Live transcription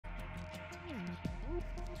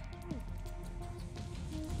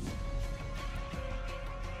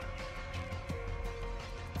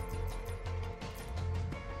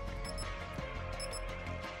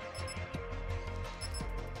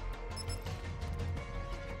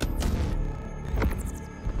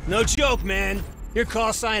No joke, man. Your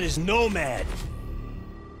call sign is Nomad.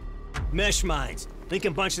 Mesh mines. Link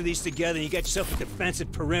a bunch of these together and you get yourself a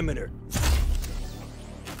defensive perimeter.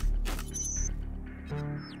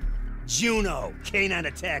 Juno, K9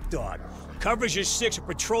 attack dog. Covers your 6 or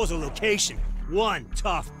patrols a location. One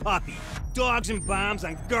tough puppy. Dogs and bombs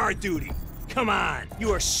on guard duty. Come on,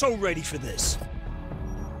 you are so ready for this.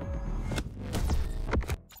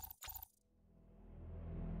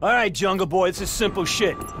 Alright, Jungle Boy, this is simple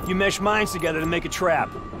shit. You mesh mines together to make a trap.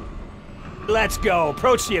 Let's go,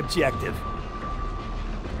 approach the objective.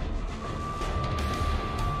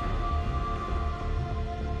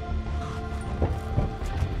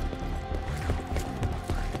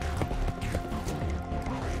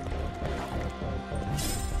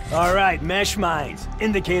 Alright, mesh mines.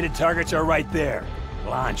 Indicated targets are right there.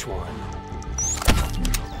 Launch one.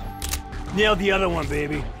 Nailed the other one,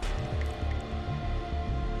 baby.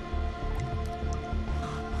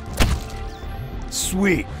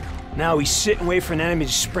 Sweet. Now we sit and wait for an enemy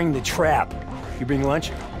to spring the trap. You bring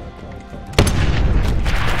lunch?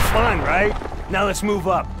 Fun, right? Now let's move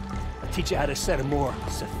up. I'll teach you how to set a more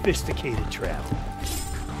sophisticated trap.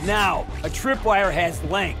 Now, a tripwire has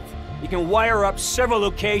length. You can wire up several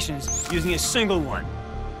locations using a single one.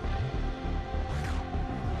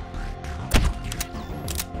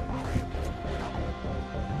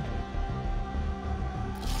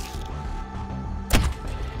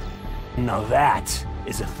 Now that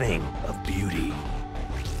is a thing of beauty.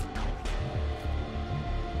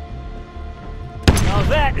 Now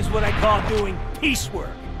that is what I call doing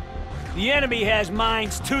piecework. The enemy has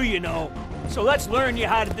mines too, you know. So let's learn you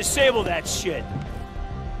how to disable that shit.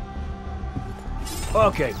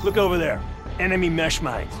 Okay, look over there. Enemy mesh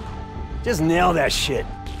mines. Just nail that shit.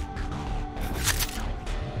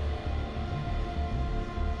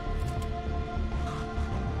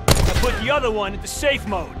 I put the other one into safe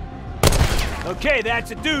mode. Okay,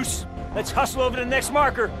 that's a deuce. Let's hustle over to the next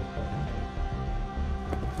marker.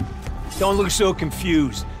 Don't look so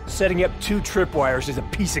confused. Setting up 2 tripwires is a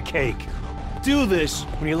piece of cake. Do this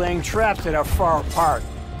when you're laying traps that are far apart.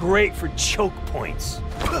 Great for choke points.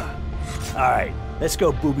 Alright, let's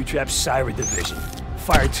go booby trap cyber division.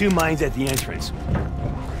 Fire 2 mines at the entrance.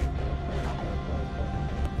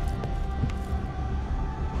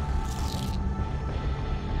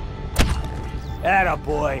 Atta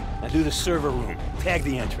boy. Now do the server room. Tag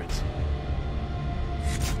the entrance.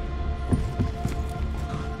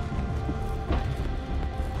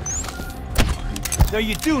 Now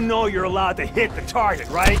you do know you're allowed to hit the target,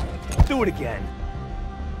 right? Do it again.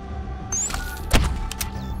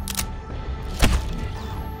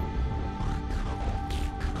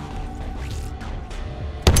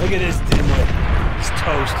 Look at this dimwit. He's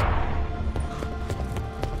toast.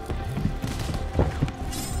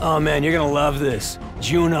 Oh man, you're gonna love this.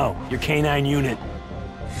 Juno, your K9 unit.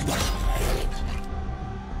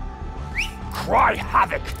 Cry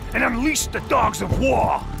havoc and unleash the dogs of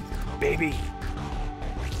war, baby.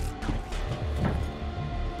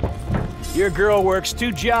 Your girl works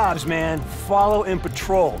 2 jobs, man. Follow and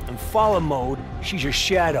patrol. In follow mode, she's your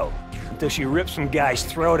shadow. Until she rips some guy's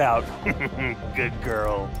throat out. Good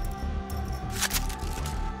girl.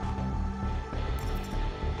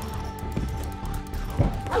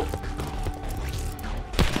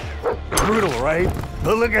 Brutal, right?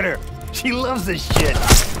 But look at her. She loves this shit.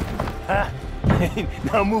 Huh?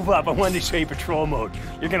 Now move up. I wanted to show you patrol mode.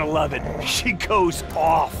 You're gonna love it. She goes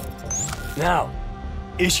off. Now,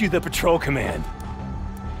 issue the patrol command.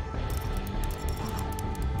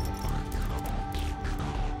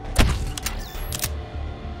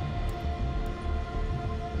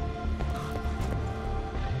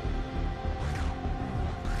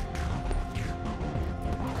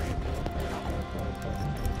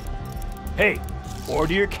 Hey,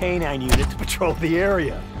 order your K9 unit to patrol the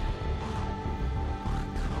area.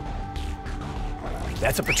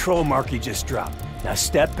 That's a patrol mark you just dropped. Now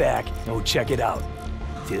step back and we'll check it out.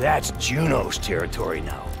 See, that's Juno's territory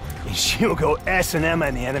now. And she'll go S&M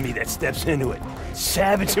on the enemy that steps into it.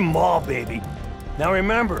 Savage them all, baby. Now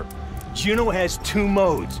remember, Juno has 2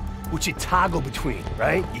 modes, which you toggle between,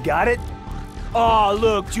 right? You got it? Oh,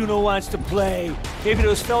 look, Juno wants to play. Maybe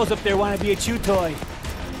those fellas up there want to be a chew toy.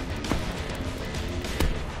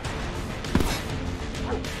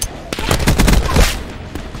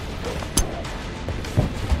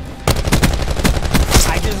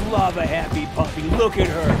 Love a happy puppy. Look at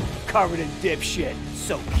her, covered in dipshit.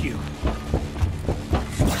 So cute.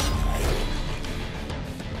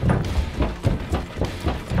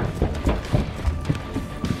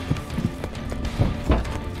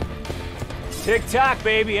 Tick-tock,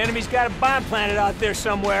 baby. Enemy's got a bomb planted out there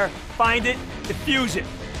somewhere. Find it, defuse it.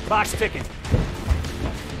 Clock's ticking.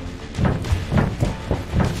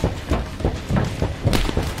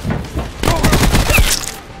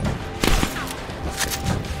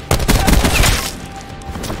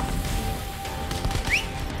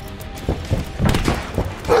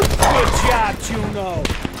 Juno!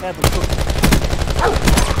 Have a cook.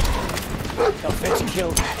 Now fetch and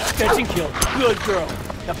kill. Fetch and kill. Good girl.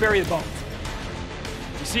 Now bury the bones.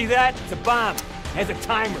 You see that? It's a bomb. It has a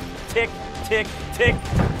timer. Tick, tick, tick.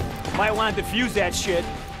 Might want to defuse that shit.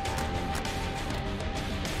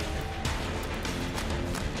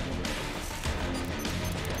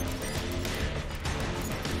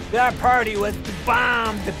 That party was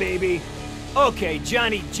bombed, baby. Okay,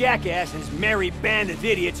 Johnny Jackass and his merry band of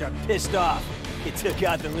idiots are pissed off. You took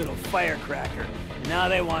out the little firecracker. Now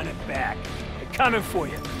they want it back. They're coming for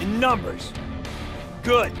you, in numbers.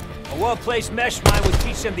 Good. A well-placed mesh mine would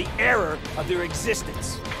teach them the error of their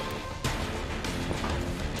existence.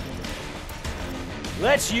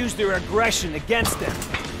 Let's use their aggression against them.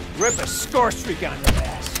 Rip a score streak on their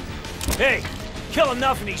ass. Hey, kill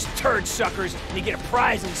enough of these turd suckers and you get a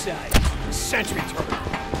prize inside. A sentry turret.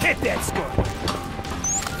 Hit that score.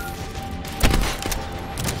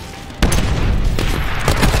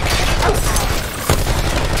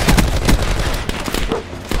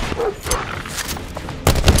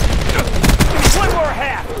 One more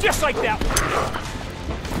half, just like that one.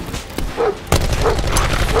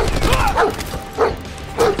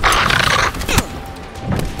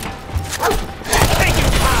 Take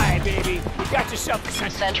it high, baby. You got yourself a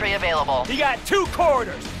sentry available. You got 2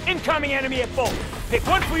 corridors. Incoming enemy at both. Pick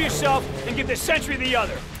one for yourself and give the sentry the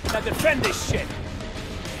other. Now defend this shit.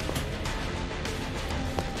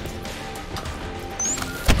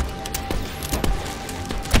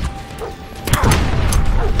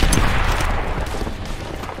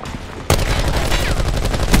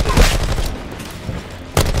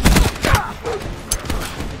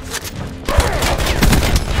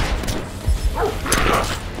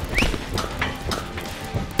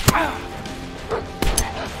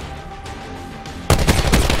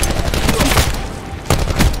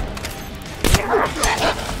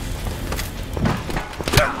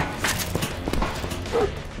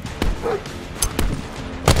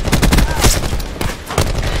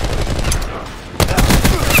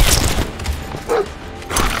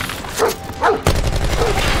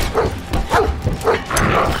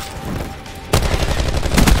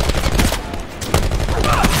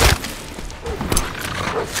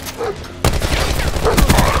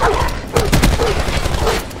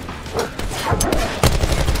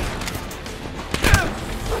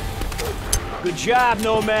 Good job,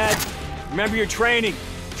 Nomad. Remember your training.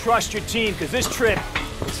 Trust your team, because this trip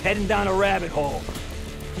is heading down a rabbit hole.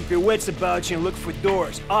 Keep your wits about you and look for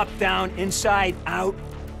doors. Up, down, inside, out.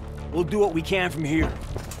 We'll do what we can from here.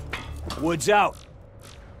 Woods out.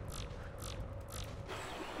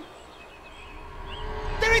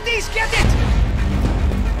 There it is! Get it!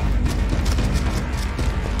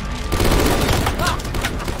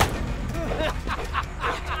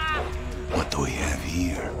 What do we have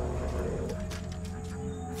here?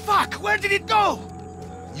 Fuck! Where did it go?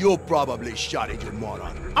 You probably shot it, you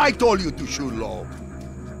moron. I told you to shoot low.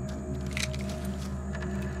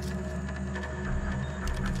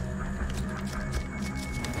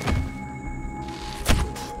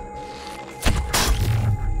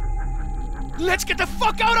 Let's get the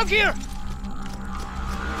fuck out of here!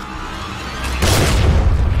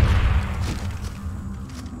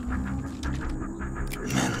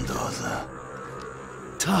 Mendoza.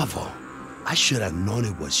 Tavo. I should have known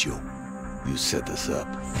it was you. You set this up.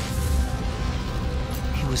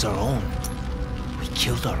 He was our own. We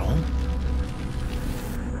killed our own.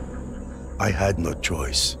 I had no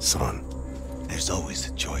choice, son. There's always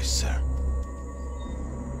a choice, sir.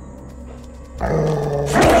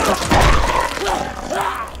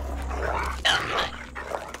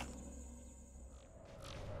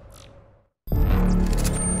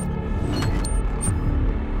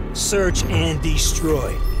 Search and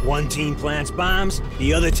destroy. One team plants bombs,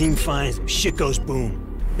 the other team finds them. Shit goes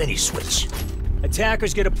boom. Then you switch.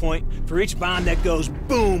 Attackers get a point for each bomb that goes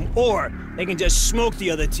boom, or they can just smoke the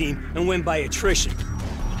other team and win by attrition.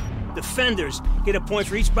 Defenders get a point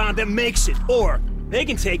for each bomb that makes it, or they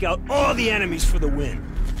can take out all the enemies for the win.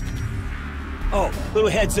 Oh, little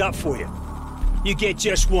heads up for you. You get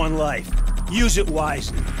just one life. Use it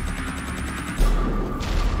wisely.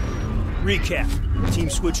 Recap. Team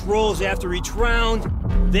switch roles after each round,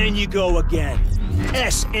 then you go again.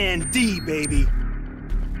 S and D, baby.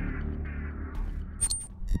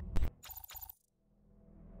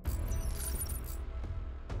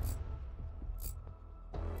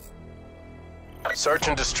 Search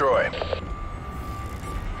and destroy.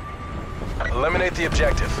 Eliminate the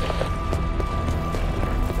objective.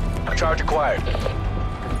 Charge acquired.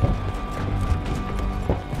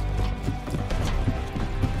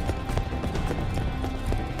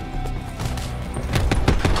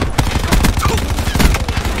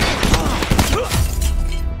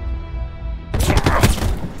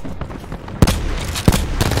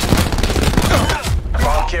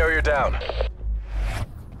 Bomb carrier down.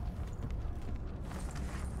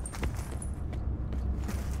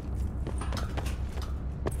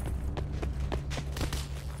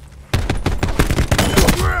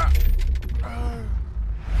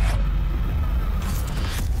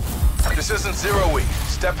 This isn't zero week.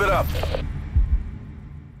 Step it up.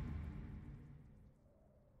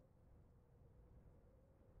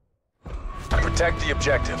 Protect the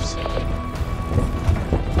objectives.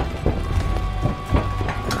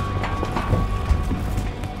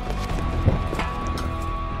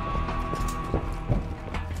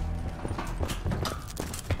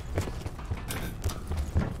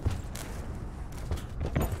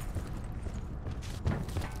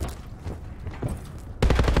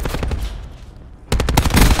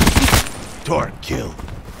 Torque kill.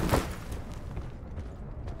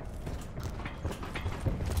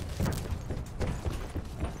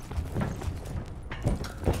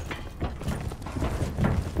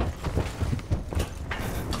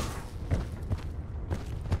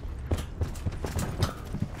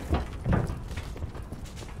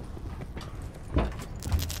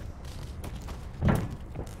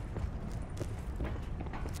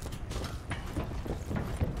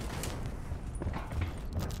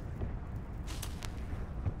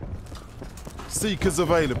 Seekers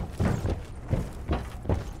available.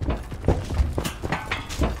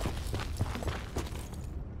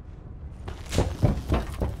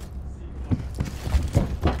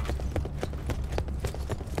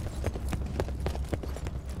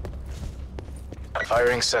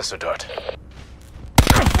 Firing sensor dart.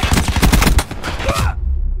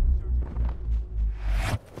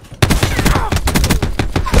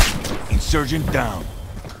 Insurgent down.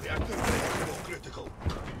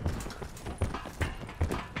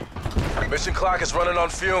 Mission clock is running on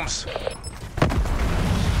fumes.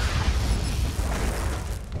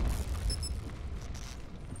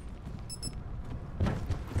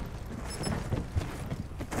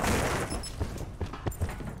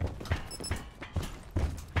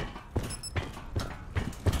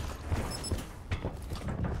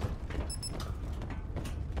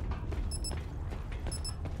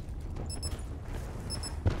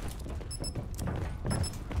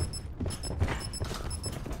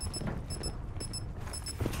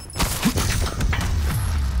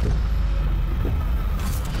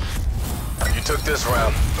 You took this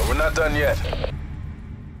round, but we're not done yet.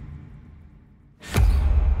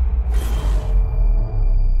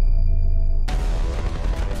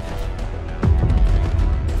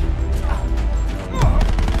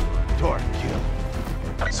 Torque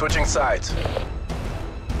kill. Switching sides.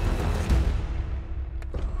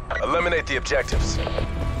 Eliminate the objectives.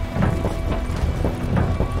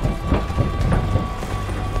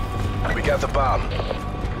 We got the bomb.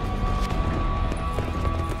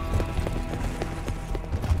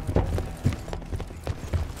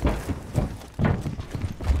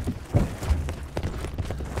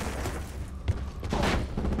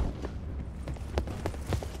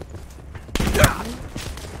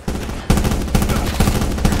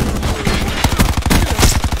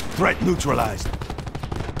 Threat neutralized. The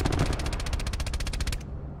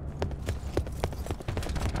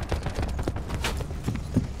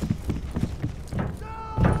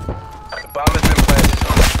bomb has been planted.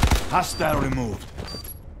 Hostile removed.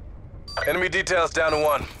 Enemy details down to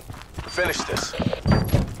 1. Finish this.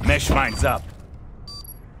 Mesh mines up.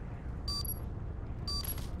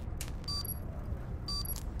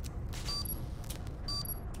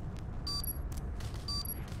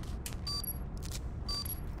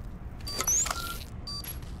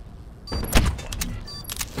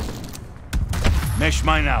 Mesh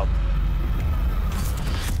mine out.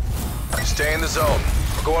 Stay in the zone.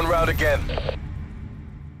 We're going round again.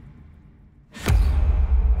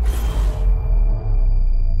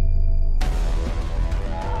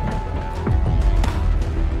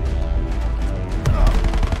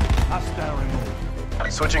 Hostile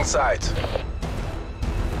removed. Switching sides.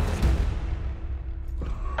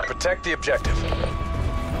 Protect the objective.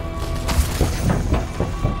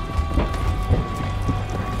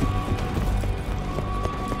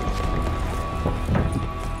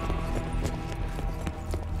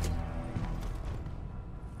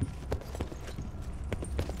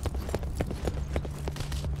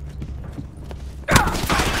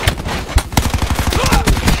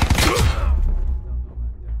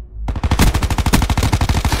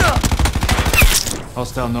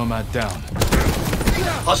 Hostile nomad down.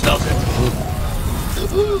 Hostiles in.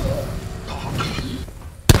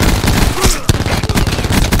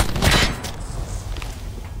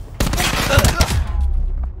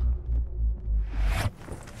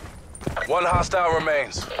 One hostile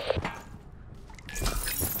remains.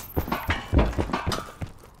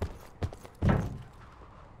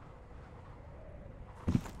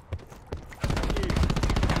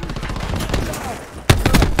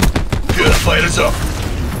 Good, fighters up.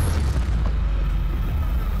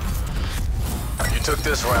 You took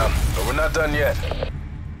this round, but we're not done yet.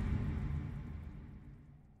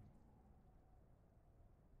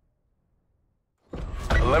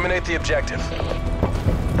 Eliminate the objective.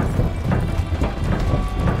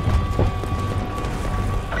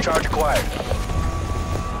 Charge acquired.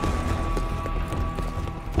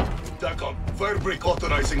 TACOM, firebreak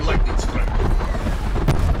authorizing lightning strike.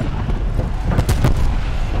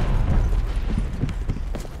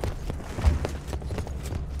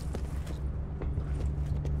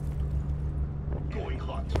 Going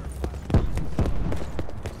hot.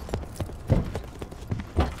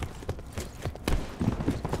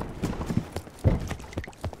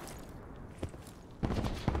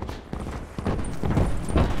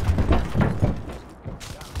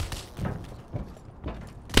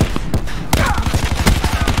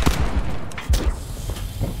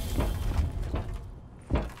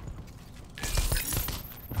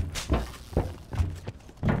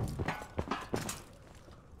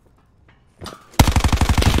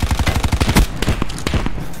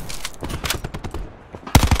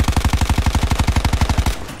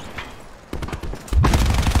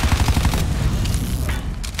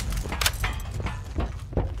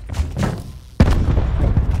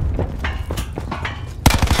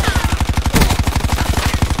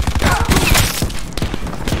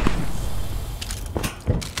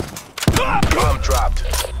 Bomb dropped.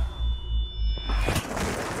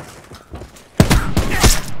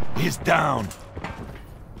 He's down.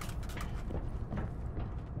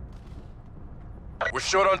 We're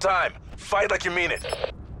short on time. Fight like you mean it.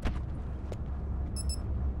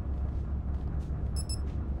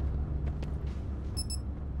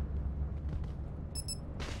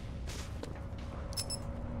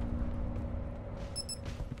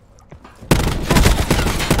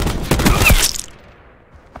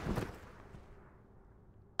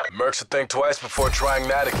 Mercs should think twice before trying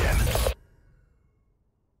that again.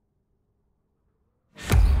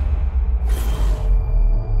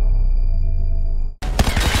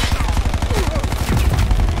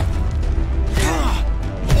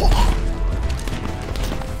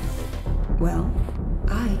 Well,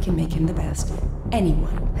 I can make him the best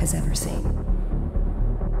anyone has ever seen.